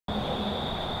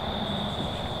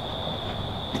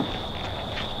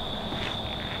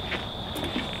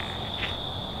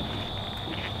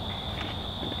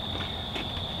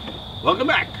Welcome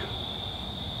back.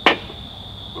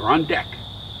 We're on deck.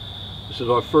 This is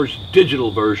our first digital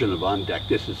version of On Deck.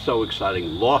 This is so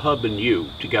exciting. LawHub and you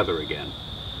together again.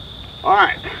 All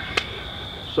right.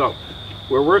 So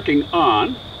we're working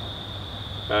on,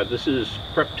 this is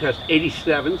Prep Test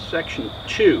 87, Section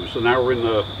 2. So now we're in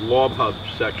the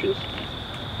LawHub sections.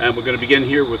 And we're going to begin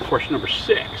here with question number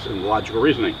 6 in logical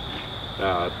reasoning.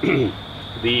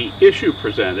 The issue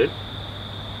presented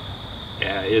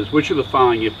is which of the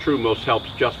following, if true, most helps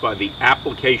justify the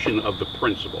application of the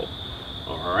principle.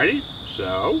 Alrighty,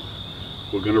 so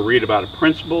we're going to read about a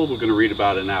principle, we're going to read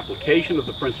about an application of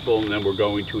the principle, and then we're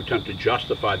going to attempt to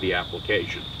justify the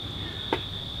application.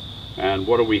 And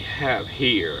what do we have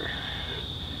here?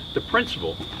 The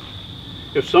principle: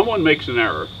 if someone makes an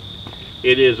error,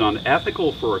 it is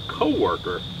unethical for a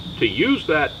coworker to use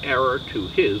that error to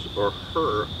his or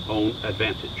her own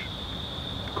advantage.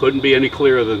 Couldn't be any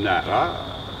clearer than that.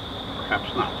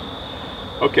 Perhaps not.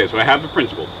 Okay, so I have the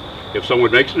principle. If someone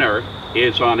makes an error,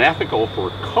 it's unethical for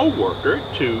a coworker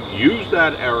to use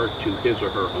that error to his or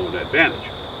her own advantage.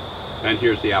 And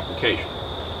here's the application.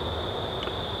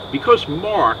 Because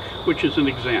Mark, which is an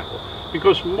example,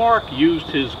 because Mark used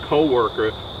his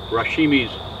coworker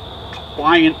Rashimi's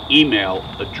client email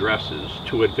addresses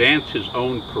to advance his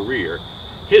own career,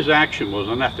 his action was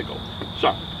unethical.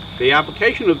 So the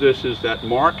application of this is that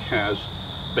Mark has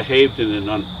behaved in an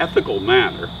unethical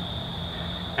manner,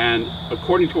 and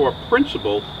according to our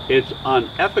principle, it's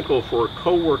unethical for a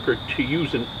coworker to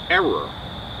use an error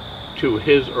to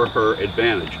his or her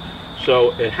advantage.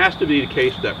 So it has to be the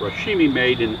case that Rashimi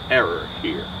made an error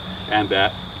here, and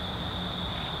that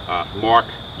Mark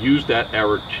used that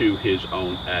error to his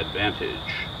own advantage.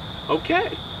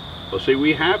 Okay, let's see what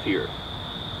we have here.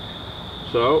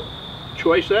 So,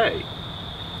 choice A.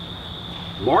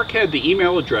 Mark had the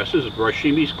email addresses of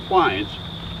Rashimi's clients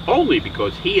only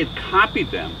because he had copied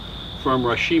them from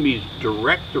Rashimi's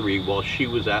directory while she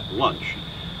was at lunch.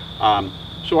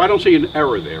 So I don't see an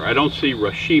error there. I don't see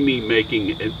Rashimi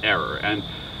making an error. And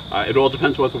it all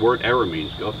depends what the word error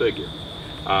means. Go figure.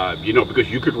 You know,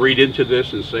 because you could read into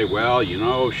this and say, well, you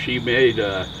know, she made,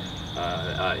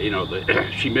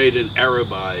 she made an error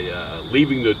by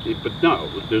leaving the. But no,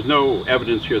 there's no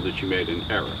evidence here that she made an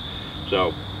error.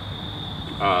 So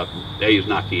A is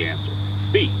not the answer.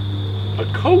 B. A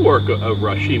coworker of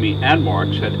Rashimi and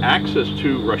Mark's had access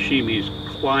to Rashimi's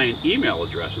client email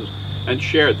addresses and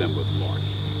shared them with Mark.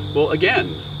 Well,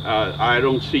 again, I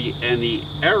don't see any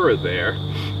error there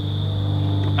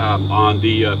on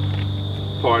the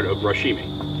part of Rashimi.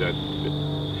 That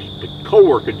the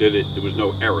coworker did it, there was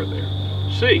no error there.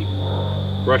 C.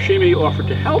 Rashimi offered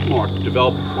to help Mark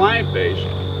develop a client base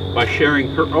by sharing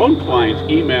her own clients'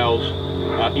 email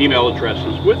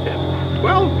addresses with him.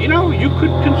 Well, you know, you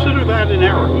could consider that an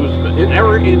error. It was an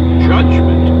error in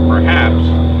judgment, perhaps.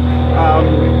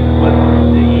 But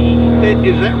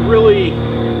is that really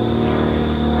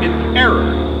an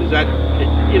error? Is that,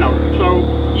 you know,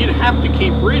 so you'd have to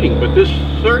keep reading, but this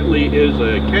certainly is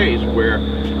a case where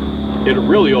it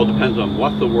really all depends on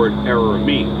what the word error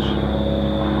means.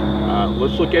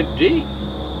 Let's look at D.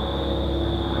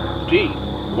 D.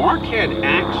 Mark had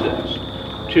access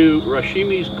to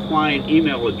Rashimi's client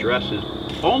email addresses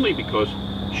only because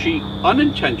she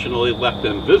unintentionally left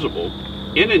them visible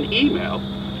in an email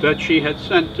that she had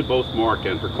sent to both Mark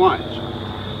and her clients.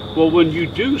 Well, when you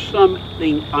do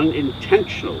something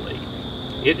unintentionally,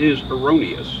 it is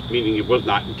erroneous, meaning it was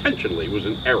not intentionally, it was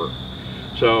an error.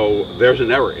 So there's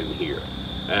an error in here.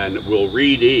 And we'll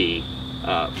read E,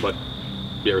 but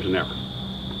there's an error.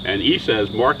 And E says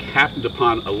Mark happened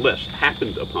upon a list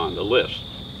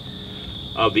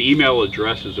of the email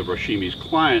addresses of Rashimi's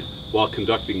client while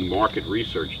conducting market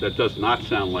research. That does not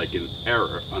sound like an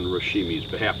error on Rashimi's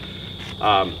behalf.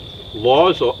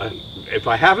 Laws, if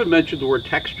I haven't mentioned the word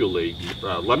textually,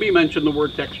 let me mention the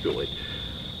word textually.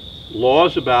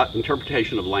 Laws about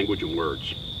interpretation of language and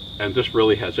words. And this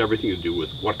really has everything to do with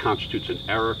what constitutes an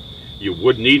error. You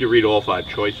would need to read all 5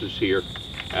 choices here,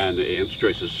 and the answer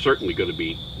choice is certainly going to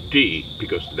be D,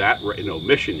 because that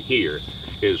omission here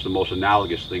is the most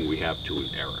analogous thing we have to an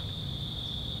error.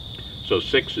 So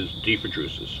 6 is D for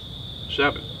Drusus.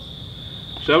 7.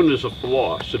 7 is a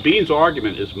flaw. Sabine's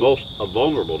argument is most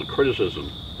vulnerable to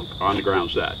criticism on the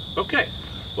grounds that. Okay,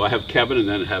 well, I have Kevin and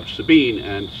then I have Sabine,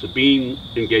 and Sabine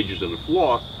engages in a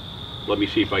flaw. Let me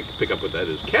see if I can pick up what that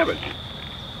is. Kevin,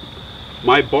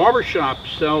 my barbershop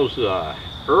sells a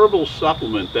herbal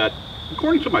supplement that,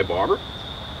 according to my barber,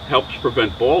 helps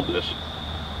prevent baldness.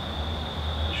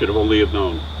 Should have only have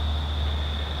known.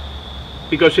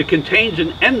 Because it contains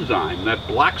an enzyme that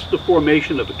blocks the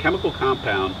formation of a chemical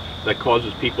compound that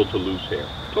causes people to lose hair.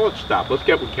 So let's stop. Let's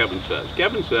get what Kevin says.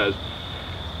 Kevin says,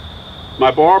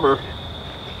 my barber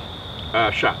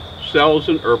shop sells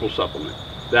an herbal supplement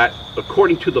that,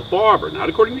 according to the barber, not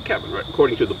according to Kevin, right?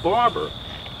 According to the barber,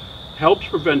 helps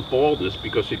prevent baldness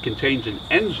because it contains an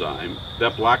enzyme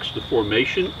that blocks the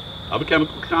formation of a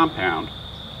chemical compound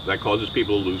that causes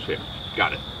people to lose hair.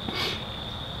 Got it.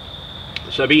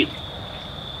 Sabine,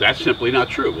 that's simply not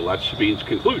true. Well, that's Sabine's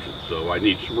conclusion, so I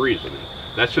need some reasoning.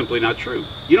 That's simply not true.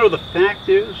 You know, the fact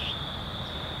is,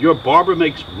 your barber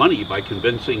makes money by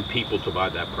convincing people to buy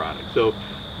that product. So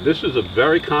this is a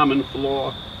very common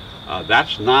flaw.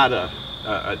 That's not a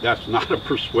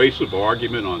persuasive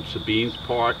argument on Sabine's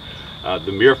part.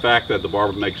 The mere fact that the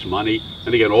barber makes money,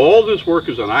 and again, all this work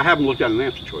is done. I haven't looked at an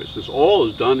answer choice. This all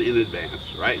is done in advance,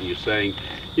 right? And you're saying,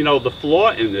 you know, the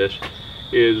flaw in this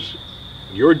is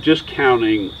you're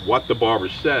discounting what the barber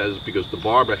says because the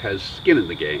barber has skin in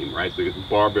the game, right? The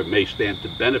barber may stand to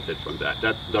benefit from that.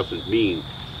 That doesn't mean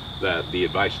that the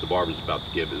advice the barber is about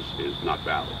to give is not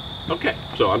valid. Okay,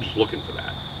 so I'm just looking for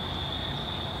that.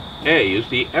 A is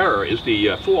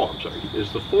the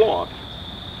flaw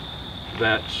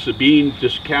that Sabine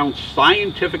discounts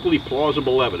scientifically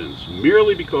plausible evidence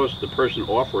merely because the person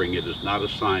offering it is not a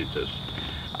scientist.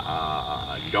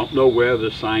 I don't know where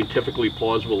the scientifically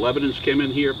plausible evidence came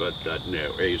in here, but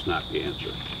no, A is not the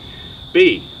answer.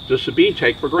 B, does Sabine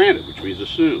take for granted, which means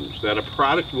assumes, that a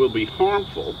product will be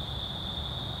harmful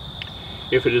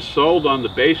if it is sold on the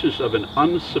basis of an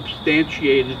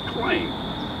unsubstantiated claim?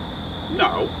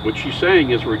 No, what she's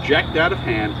saying is reject out of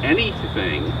hand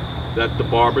anything that the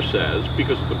barber says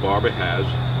because the barber has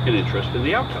an interest in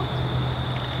the outcome.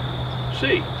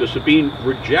 C, does Sabine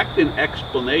reject an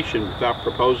explanation without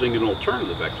proposing an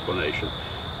alternative explanation?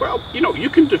 Well, you know, you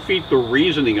can defeat the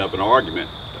reasoning of an argument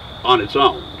on its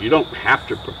own. You don't have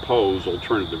to propose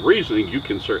alternative reasoning. You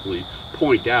can certainly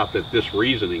point out that this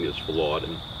reasoning is flawed,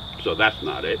 and so that's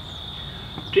not it.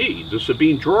 D, does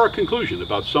Sabine draw a conclusion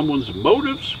about someone's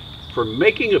motives for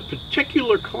making a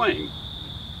particular claim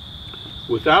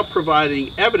without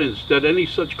providing evidence that any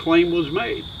such claim was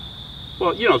made?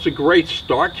 Well, you know, it's a great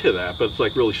start to that, but it's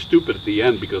like really stupid at the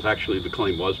end because actually the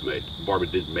claim was made. The barber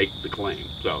did make the claim,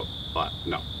 so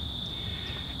no.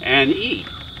 And E,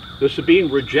 does Sabine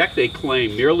reject a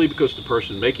claim merely because the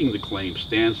person making the claim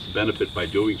stands to benefit by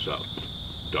doing so?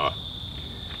 Duh.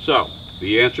 So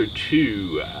the answer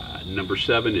to number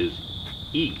 7 is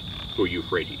E for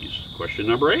Euphrates. Question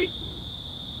number 8.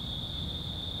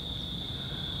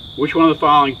 Which one of the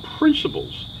following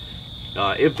principles,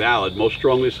 if valid, most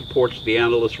strongly supports the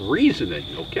analyst's reasoning?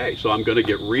 Okay, so I'm going to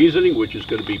get reasoning, which is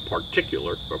going to be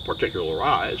particular or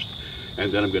particularized,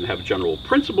 and then I'm going to have a general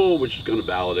principle, which is going to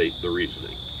validate the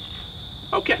reasoning.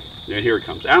 Okay, and here it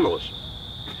comes. Analyst.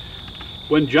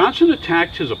 When Johnson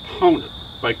attacked his opponent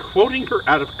by quoting her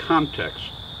out of context,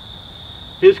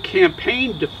 his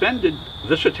campaign defended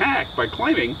this attack by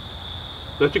claiming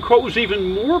that the quote was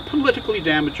even more politically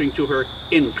damaging to her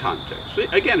in context.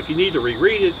 Again, if you need to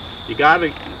reread it, you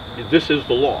gotta, this is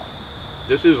the law.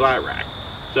 This is Iraq.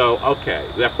 So, okay,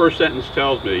 that first sentence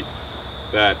tells me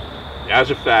that, as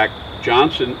a fact,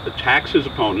 Johnson attacks his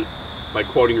opponent by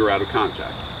quoting her out of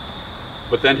context.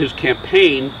 But then his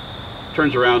campaign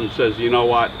turns around and says, you know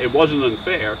what, it wasn't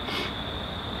unfair,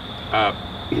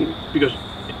 because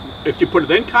if you put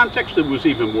it in context, it was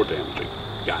even more damaging.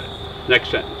 Got it. Next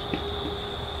sentence.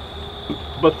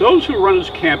 But those who run his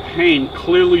campaign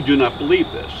clearly do not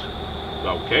believe this.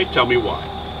 Okay, tell me why.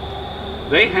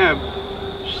 They have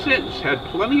since had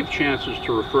plenty of chances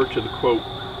to refer to the quote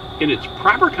in its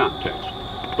proper context,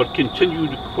 but continue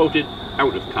to quote it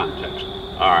out of context.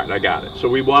 All right, I got it. So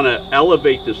we want to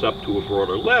elevate this up to a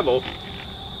broader level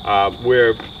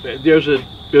where there's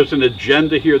an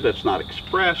agenda here that's not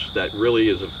expressed, that really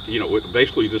is,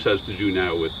 basically this has to do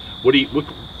now with what are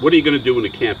you going to do in a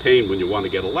campaign when you want to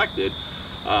get elected?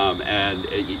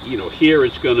 Here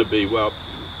it's going to be, well,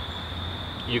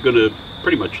 you're going to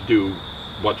pretty much do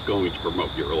what's going to promote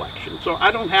your election. So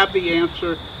I don't have the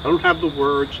answer, I don't have the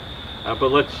words,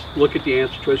 but let's look at the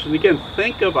answer choice. And again,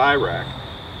 think of Iraq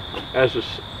as a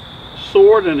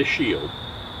sword and a shield.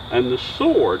 And the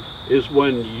sword is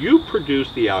when you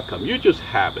produce the outcome, you just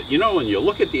have it. You know, when you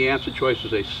look at the answer choice and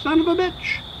say, son of a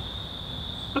bitch,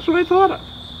 that's what I thought of.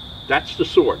 That's the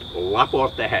sword, lop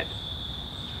off the head.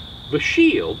 The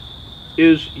shield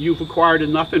is you've acquired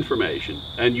enough information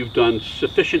and you've done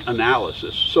sufficient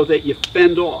analysis so that you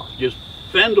fend off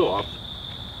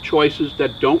choices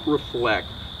that don't reflect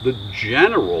the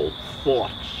general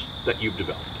thoughts that you've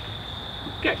developed.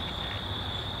 Okay,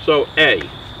 so A,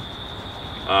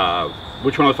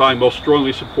 which one of the following most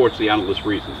strongly supports the analyst's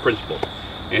reason principle?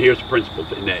 And here's the principle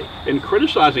in A. In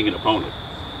criticizing an opponent,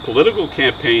 political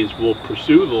campaigns will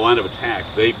pursue the line of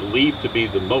attack they believe to be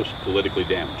the most politically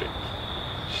damaging.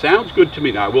 Sounds good to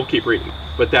me. Now, I will keep reading,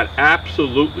 but that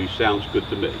absolutely sounds good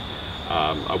to me.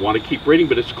 I want to keep reading,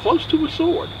 but it's close to a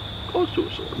sword. Close to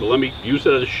a sword. But let me use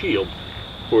it as a shield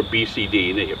for B, C,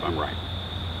 D, and E if I'm right.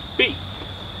 B.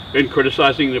 In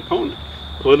criticizing an opponent,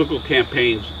 political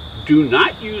campaigns do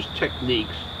not use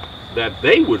techniques that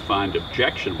they would find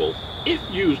objectionable if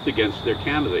used against their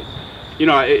candidate. You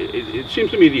know, it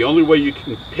seems to me the only way you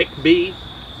can pick B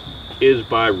is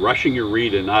by rushing your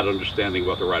read and not understanding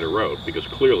what the writer wrote, because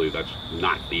clearly that's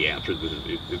not the answer.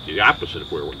 It's the opposite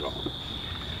of where we're going.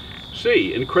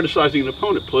 C. In criticizing an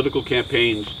opponent, political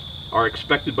campaigns are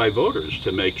expected by voters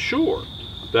to make sure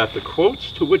that the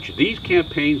quotes to which these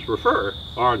campaigns refer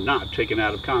are not taken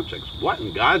out of context. What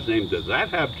in God's name does that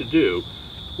have to do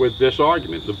with this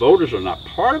argument? The voters are not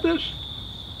part of this.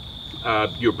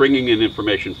 You're bringing in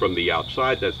information from the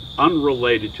outside that's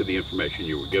unrelated to the information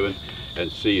you were given,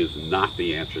 and C is not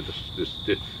the answer.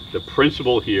 The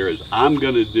principle here is I'm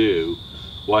going to do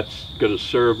what's going to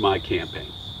serve my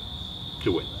campaign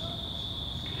to win.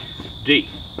 D.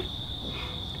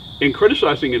 In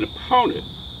criticizing an opponent,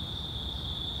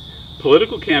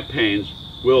 political campaigns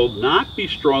will not be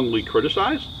strongly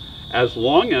criticized as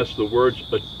long as the words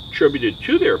attributed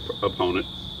to their opponent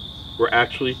were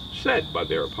actually said by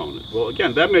their opponent. Well,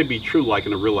 again, that may be true like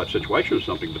in a real life situation or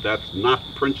something, but that's not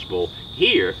the principle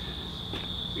here.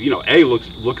 You know, A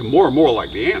looking more and more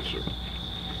like the answer.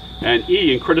 And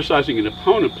E, in criticizing an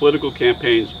opponent, political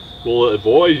campaigns will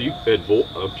avoid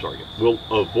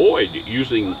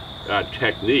using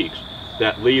techniques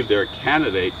that leave their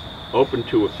candidate open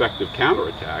to effective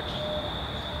counterattacks.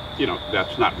 You know,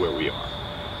 that's not where we are.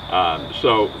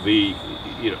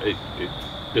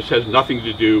 This has nothing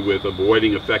to do with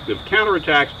avoiding effective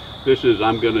counterattacks. This is,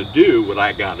 I'm going to do what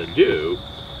I got to do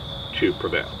to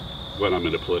prevail when I'm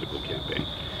in a political campaign.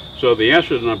 So the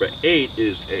answer to number 8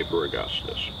 is A for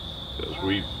Augustus. As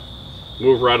we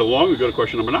move right along, we go to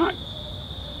question number 9.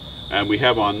 And we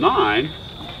have on 9,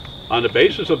 on the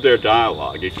basis of their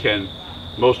dialogue, it can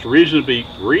most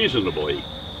reasonably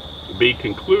be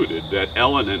concluded that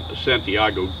Ellen and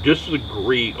Santiago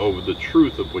disagree over the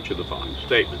truth of which of the following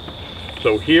statements.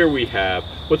 So here we have,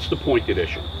 what's the pointed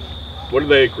issue? What do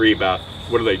they agree about?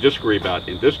 What do they disagree about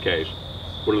in this case?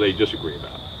 What do they disagree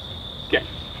about? Okay,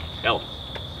 Ellen.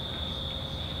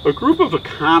 A group of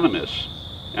economists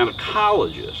and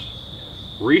ecologists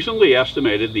recently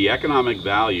estimated the economic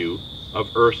value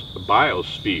of Earth's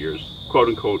biosphere's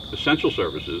quote-unquote essential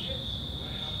services,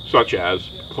 such as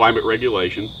climate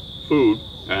regulation, food,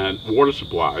 and water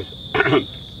supplies,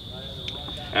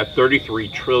 at 33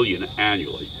 trillion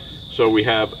annually. So we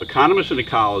have economists and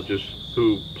ecologists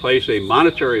who place a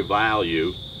monetary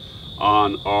value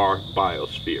on our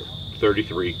biosphere,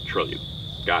 33 trillion.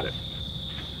 Got it.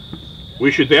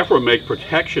 We should therefore make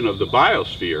protection of the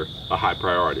biosphere a high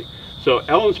priority. So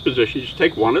Ellen's position, just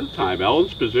take one at a time,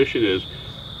 Ellen's position is,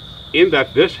 in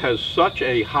that this has such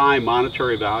a high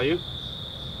monetary value,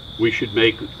 we should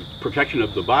make protection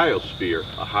of the biosphere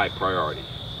a high priority.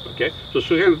 Okay, so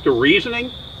the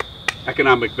reasoning,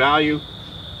 economic value,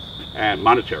 and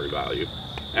monetary value,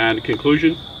 and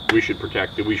conclusion, we should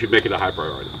protect it, we should make it a high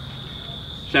priority.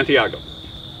 Santiago.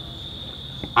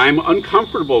 I'm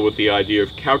uncomfortable with the idea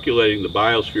of calculating the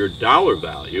biosphere dollar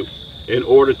value in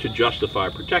order to justify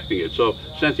protecting it. So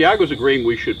Santiago's agreeing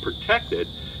we should protect it,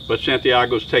 but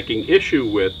Santiago's taking issue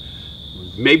with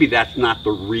maybe that's not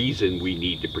the reason we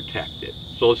need to protect it.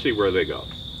 So let's see where they go.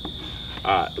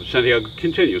 Santiago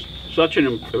continues, such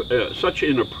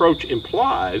an approach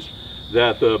implies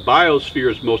that the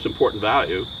biosphere's most important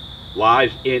value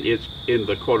lies in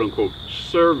the quote-unquote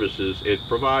services it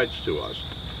provides to us.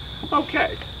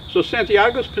 Okay, so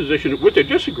Santiago's position, what they're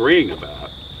disagreeing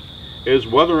about, is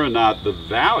whether or not the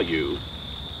value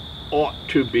ought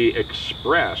to be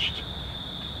expressed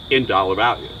in dollar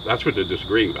value. That's what they're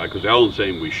disagreeing about, because Ellen's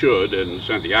saying we should, and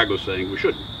Santiago's saying we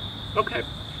shouldn't. Okay,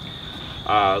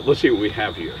 let's see what we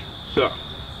have here. So,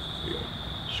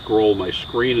 scroll my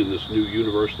screen in this new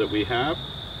universe that we have,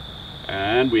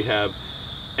 and we have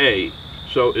A.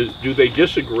 So do they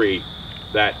disagree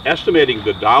that estimating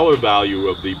the dollar value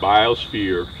of the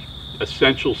biosphere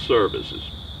essential services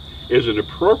is an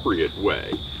appropriate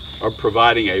way of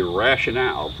providing a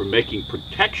rationale for making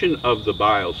protection of the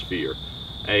biosphere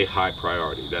a high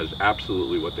priority? That is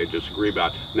absolutely what they disagree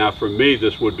about. Now for me,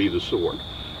 this would be the sword,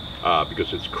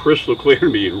 because it's crystal clear to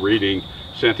me in reading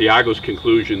Santiago's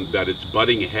conclusion that it's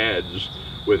butting heads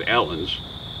with Ellen's,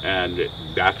 and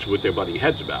that's what they're butting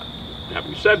heads about.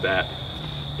 Having said that,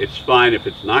 It's fine if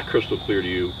it's not crystal clear to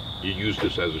you. You use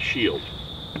this as a shield.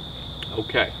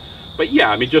 Okay, but yeah,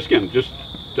 I mean, just again, just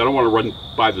I don't want to run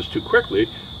by this too quickly.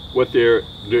 What the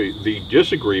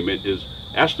disagreement is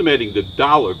estimating the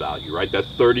dollar value, right? That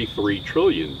 33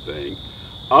 trillion thing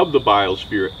of the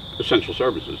biosphere essential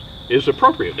services is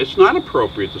appropriate. It's not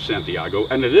appropriate to Santiago,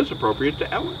 and it is appropriate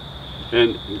to Ellen.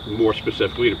 And more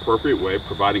specifically, an appropriate way of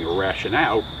providing a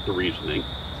rationale, the reasoning,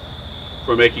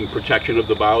 for making protection of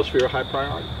the biosphere a high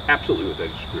priority. Absolutely what they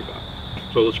disagree about.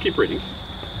 So let's keep reading.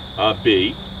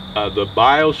 B, the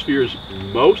biosphere's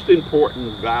most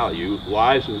important value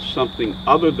lies in something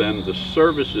other than the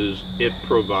services it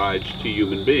provides to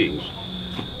human beings.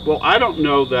 Well, I don't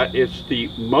know that it's the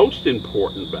most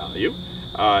important value.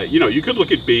 You could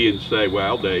look at B and say,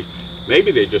 well,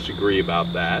 maybe they disagree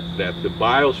about that the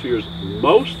biosphere's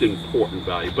most important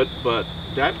value, but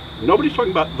that nobody's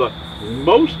talking about the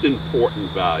most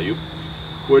important value.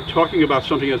 We're talking about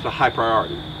something that's a high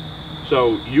priority.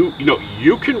 So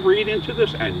you can read into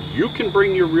this, and you can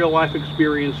bring your real life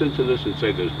experience into this and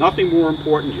say there's nothing more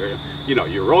important.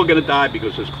 You're all going to die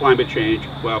because there's climate change.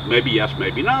 Well, maybe yes,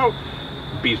 maybe no.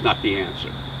 B's not the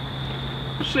answer.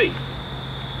 C,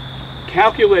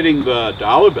 calculating the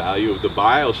dollar value of the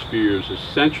biosphere's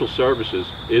essential services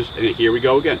is, and here we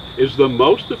go again, is the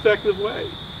most effective way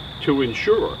to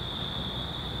ensure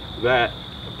that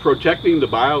protecting the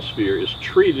biosphere is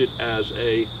treated as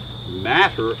a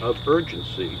matter of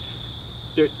urgency.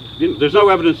 There's no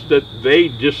evidence that they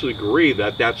disagree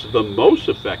that that's the most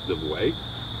effective way.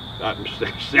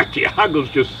 Santiago's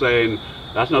just saying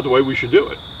that's not the way we should do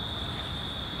it.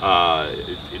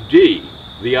 D,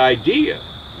 the idea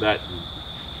that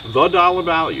the dollar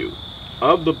value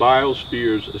of the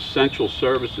biosphere's essential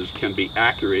services can be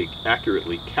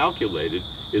accurately calculated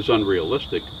is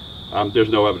unrealistic. There's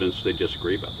no evidence they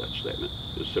disagree about that statement.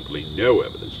 There's simply no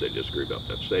evidence they disagree about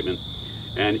that statement.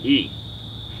 And E,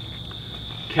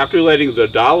 calculating the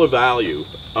dollar value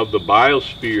of the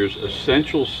biosphere's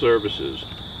essential services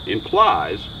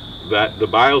implies that the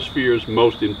biosphere's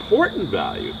most important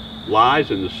value lies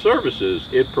in the services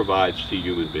it provides to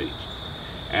human beings.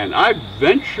 And I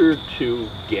venture to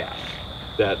guess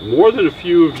that more than a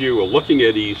few of you are looking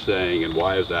at E saying, and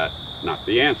why is that not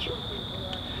the answer?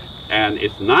 And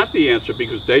it's not the answer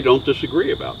because they don't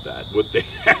disagree about that. What they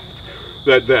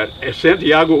that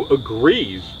Santiago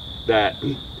agrees that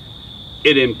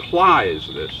it implies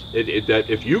this, that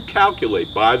if you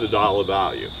calculate by the dollar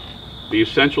value the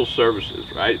essential services,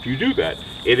 right? If you do that,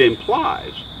 it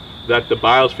implies that the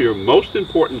biosphere's most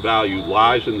important value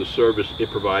lies in the service it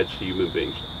provides to human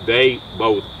beings. They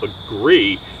both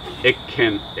agree.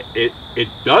 It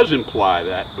does imply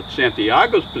that, but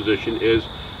Santiago's position is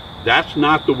that's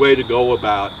not the way to go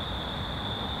about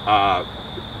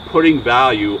putting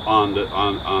value on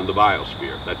the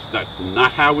biosphere. That's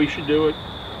not how we should do it.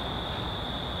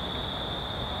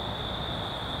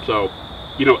 So,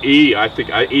 E, I think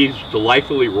E's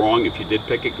delightfully wrong. If you did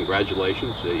pick it,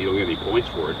 congratulations. You don't get any points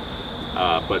for it.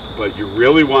 But you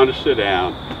really want to sit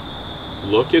down,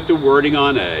 look at the wording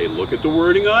on A, look at the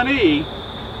wording on E,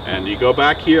 and you go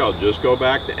back here. I'll just go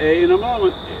back to A in a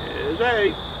moment. Is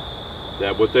A.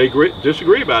 That what they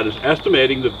disagree about is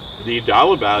estimating the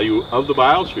dollar value of the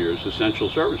biosphere's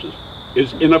essential services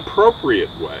is an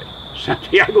appropriate way.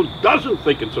 Santiago doesn't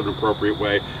think it's an appropriate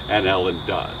way, and Ellen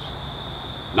does.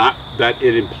 Not that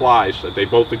it implies that they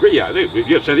both agree. Yeah,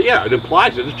 it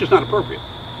implies it. It's just not appropriate.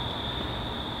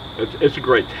 It's a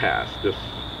great task.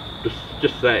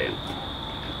 Just saying.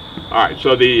 All right.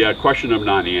 So the question number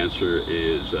 9, the answer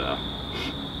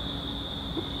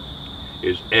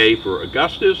is A for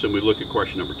Augustus, and we look at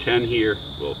question number 10 here.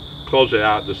 We'll close it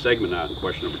out, the segment out in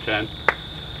question number 10.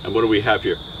 And what do we have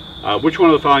here? Which one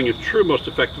of the following, if true, most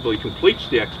effectively completes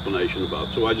the explanation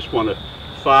above? So I just want to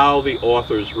follow the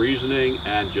author's reasoning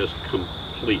and just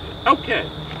complete it. Okay.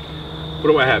 What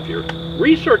do I have here?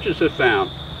 Researchers have found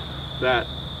that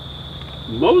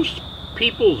most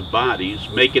people's bodies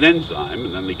make an enzyme,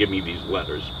 and then they give me these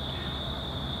letters,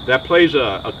 that plays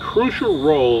a crucial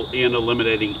role in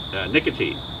eliminating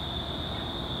nicotine,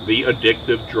 the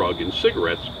addictive drug in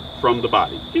cigarettes, from the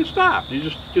body. You stop.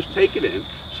 You just take it in.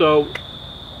 So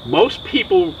most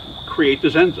people create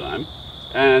this enzyme,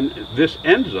 and this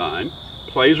enzyme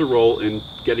plays a role in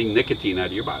getting nicotine out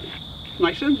of your body.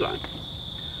 Nice enzyme.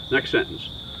 Next sentence.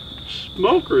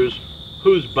 Smokers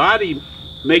whose body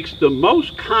makes the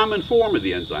most common form of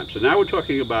the enzyme. So now we're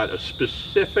talking about a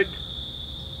specific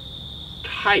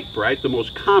type, right? The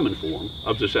most common form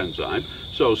of this enzyme.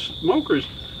 So smokers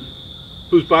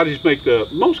whose bodies make the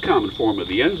most common form of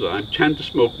the enzyme tend to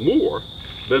smoke more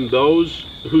than those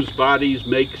whose bodies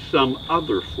make some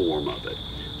other form of it.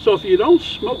 So if you don't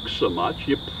smoke so much,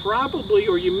 you probably,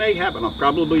 or you may have, and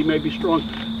probably may be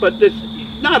strong, but it's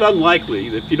not unlikely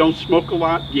that if you don't smoke a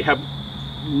lot, you have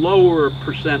lower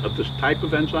percent of this type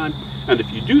of enzyme, and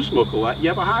if you do smoke a lot, you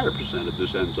have a higher percent of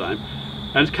this enzyme.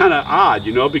 And it's kind of odd,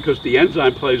 you know, because the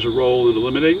enzyme plays a role in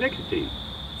eliminating nicotine.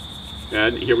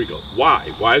 And here we go.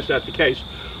 Why? Why is that the case?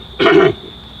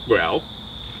 Well,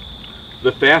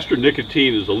 the faster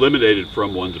nicotine is eliminated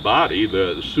from one's body,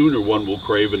 the sooner one will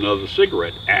crave another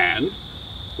cigarette. And,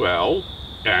 well,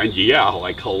 and yeah,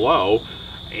 like hello.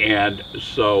 And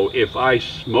so if I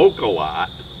smoke a lot,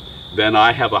 then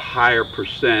I have a higher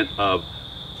percent of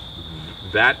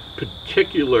that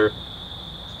particular,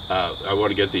 I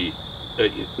want to get the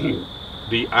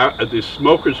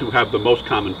smokers who have the most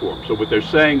common form. So what they're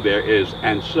saying there is,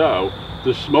 and so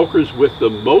the smokers with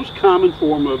the most common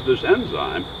form of this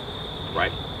enzyme,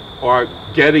 right, are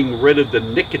getting rid of the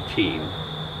nicotine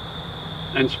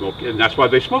and smoke, and that's why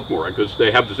they smoke more, because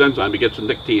they have this enzyme, it gets the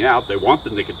nicotine out, they want the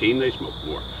nicotine, they smoke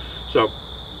more. So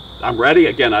I'm ready.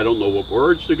 Again, I don't know what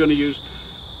words they're going to use.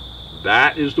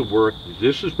 That is the work.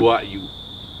 This is what you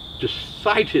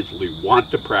decidedly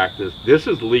want to practice. This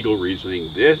is legal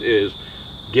reasoning. This is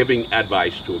giving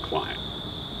advice to a client.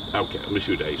 Okay, let me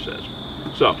see what A says.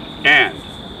 So, and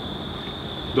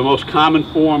the most common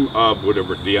form of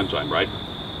whatever, the enzyme, right,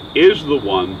 is the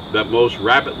one that most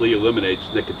rapidly eliminates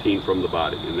nicotine from the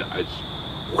body. And it's,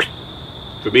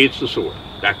 for me, it's the sword.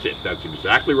 That's it. That's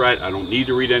exactly right. I don't need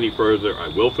to read any further. I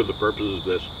will for the purposes of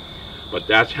this. But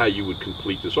that's how you would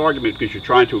complete this argument, because you're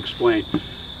trying to explain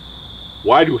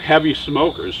why do heavy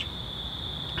smokers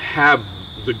have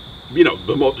the, you know,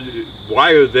 the most,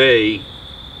 why are they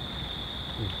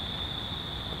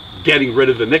getting rid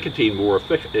of the nicotine more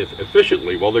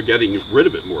efficiently? Well, they're getting rid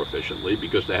of it more efficiently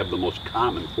because they have the most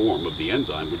common form of the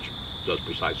enzyme, which does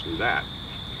precisely that.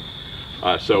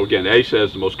 So again, A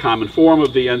says the most common form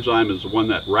of the enzyme is the one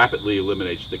that rapidly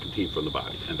eliminates nicotine from the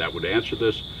body, and that would answer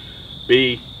this.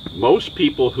 B, most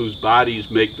people whose bodies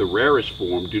make the rarest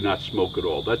form do not smoke at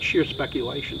all. That's sheer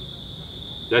speculation.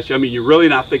 That's, I mean, you're really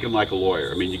not thinking like a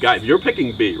lawyer. I mean, if you're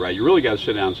picking B, right, you really got to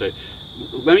sit down and say,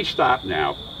 let me stop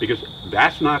now, because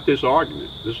that's not this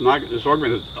argument. This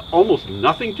argument has almost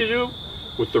nothing to do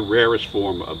with the rarest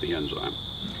form of the enzyme.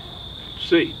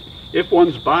 C, if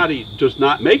one's body does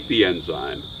not make the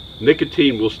enzyme,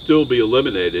 nicotine will still be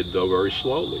eliminated, though very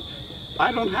slowly.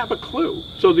 I don't have a clue.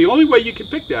 So the only way you can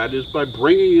pick that is by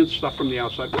bringing in stuff from the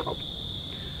outside world.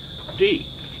 D,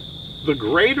 the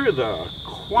greater the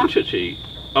quantity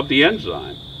of the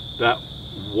enzyme that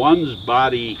one's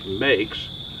body makes,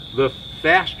 the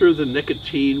faster the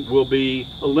nicotine will be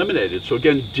eliminated. So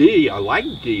again, D, I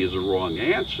like D as a wrong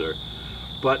answer,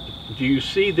 but do you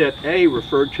see that A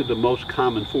referred to the most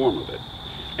common form of it?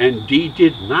 And D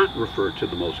did not refer to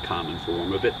the most common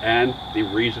form of it, and the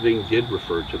reasoning did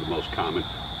refer to the most common.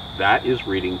 That is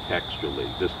reading textually.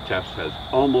 This test has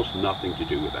almost nothing to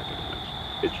do with academics.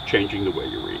 It's changing the way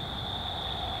you read.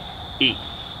 E,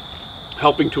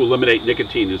 helping to eliminate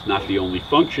nicotine is not the only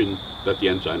function that the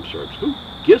enzyme serves. Who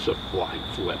gives a flying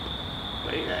flip?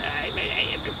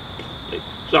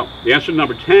 So the answer to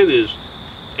number 10 is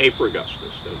A for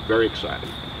Augustus. That was very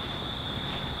exciting.